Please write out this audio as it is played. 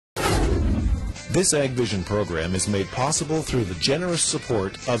This Ag Vision program is made possible through the generous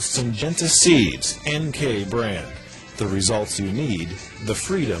support of Syngenta Seeds NK brand. The results you need, the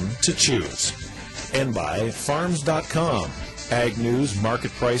freedom to choose. And by Farms.com. Ag news,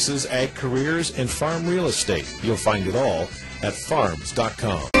 market prices, ag careers, and farm real estate. You'll find it all at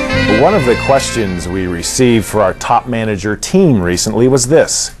Farms.com. One of the questions we received for our top manager team recently was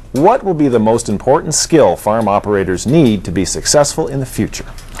this: what will be the most important skill farm operators need to be successful in the future?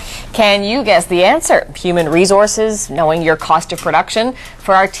 Can you guess the answer? Human resources, knowing your cost of production?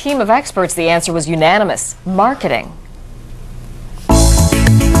 For our team of experts, the answer was unanimous: marketing.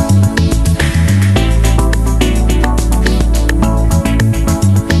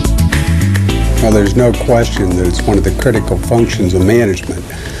 Well, there's no question that it's one of the critical functions of management,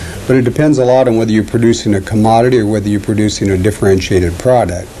 but it depends a lot on whether you're producing a commodity or whether you're producing a differentiated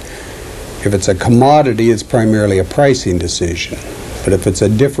product. If it's a commodity, it's primarily a pricing decision, but if it's a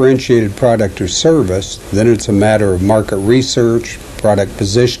differentiated product or service, then it's a matter of market research, product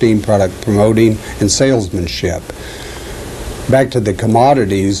positioning, product promoting, and salesmanship. Back to the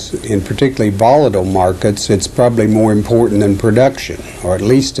commodities, in particularly volatile markets, it's probably more important than production, or at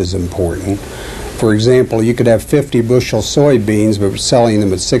least as important. For example, you could have 50 bushel soybeans, but selling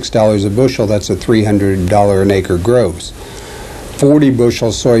them at $6 a bushel, that's a $300 an acre gross. 40 bushel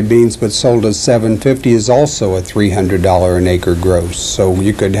soybeans, but sold at $7.50 is also a $300 an acre gross. So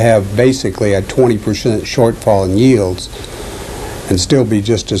you could have basically a 20% shortfall in yields and still be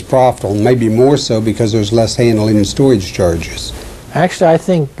just as profitable, maybe more so because there's less handling and storage charges. Actually, I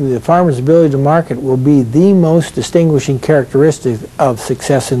think the farmer's ability to market will be the most distinguishing characteristic of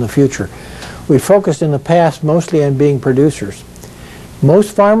success in the future. We focused in the past mostly on being producers.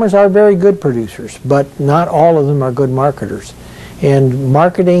 Most farmers are very good producers, but not all of them are good marketers. And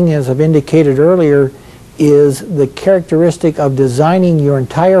marketing, as I've indicated earlier, is the characteristic of designing your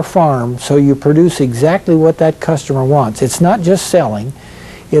entire farm so you produce exactly what that customer wants. It's not just selling,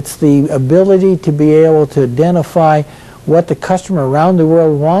 it's the ability to be able to identify what the customer around the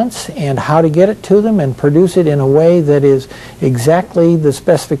world wants and how to get it to them and produce it in a way that is exactly the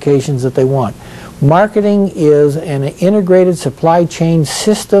specifications that they want. Marketing is an integrated supply chain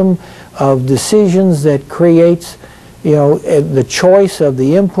system of decisions that creates, the choice of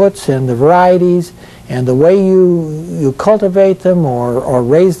the inputs and the varieties and the way you cultivate them or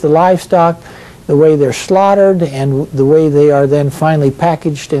raise the livestock, the way they're slaughtered, and the way they are then finally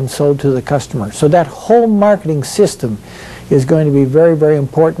packaged and sold to the customer. So that whole marketing system is going to be very, very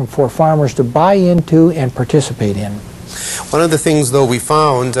important for farmers to buy into and participate in. One of the things, though, we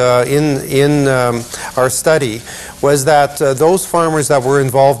found in our study was that those farmers that were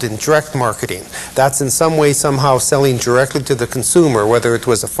involved in direct marketing, that's in some way, somehow selling directly to the consumer, whether it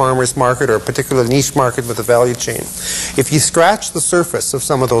was a farmer's market or a particular niche market with a value chain. If you scratch the surface of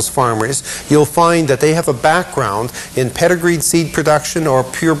some of those farmers, you'll find that they have a background in pedigreed seed production or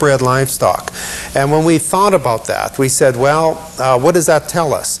purebred livestock. And when we thought about that, we said, well, what does that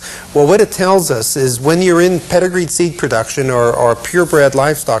tell us? Well, what it tells us is when you're in pedigreed seed production or purebred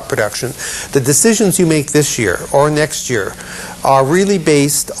livestock production, the decisions you make this year or next year are really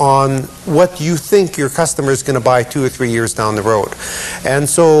based on what you think your customer is going to buy 2 or 3 years down the road. And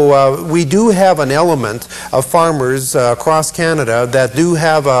so we do have an element of farmers across Canada that do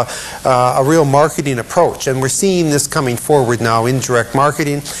have a real marketing approach, and we're seeing this coming forward now in direct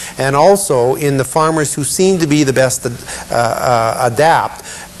marketing and also in the farmers who seem to be the best adapt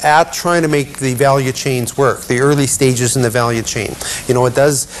at trying to make the value chains work, the early stages in the value chain. You know, it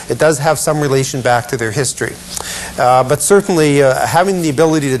does have some relation back to their history. But certainly having the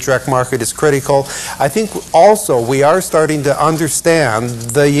ability to direct market is critical. I think also we are starting to understand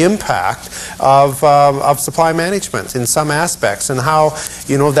the impact of supply management in some aspects and how,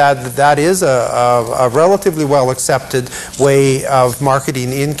 you know, that is a relatively well accepted way of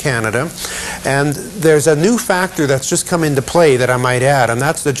marketing in Canada. And there's a new factor that's just come into play that I might add, and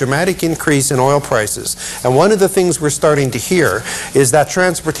that's the dramatic increase in oil prices. And one of the things we're starting to hear is that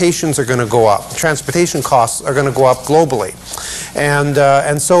transportations are going to go up. Transportation costs are going to go up globally.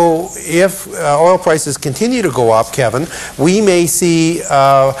 And so if oil prices continue to go up, Kevin, we may see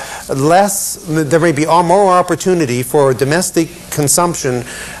there may be more opportunity for domestic consumption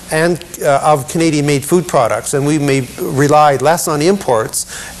and of Canadian-made food products, and we may rely less on imports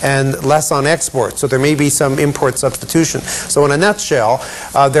and less on exports. So there may be some import substitution. So in a nutshell,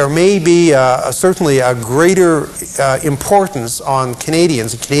 there may be certainly a greater importance on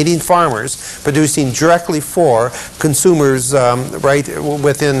Canadians and Canadian farmers producing directly for consumers right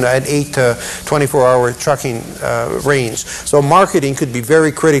within an 8 to 24-hour trucking range. So marketing could be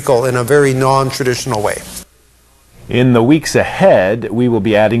very critical in a very non-traditional way. In the weeks ahead, we will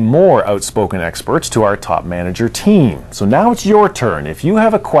be adding more outspoken experts to our top manager team. So now it's your turn. If you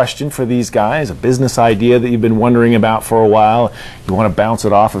have a question for these guys, a business idea that you've been wondering about for a while, you want to bounce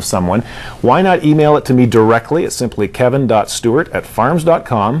it off of someone, why not email it to me directly at simply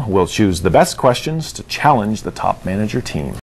kevin.stewart@farms.com. We'll choose the best questions to challenge the top manager team.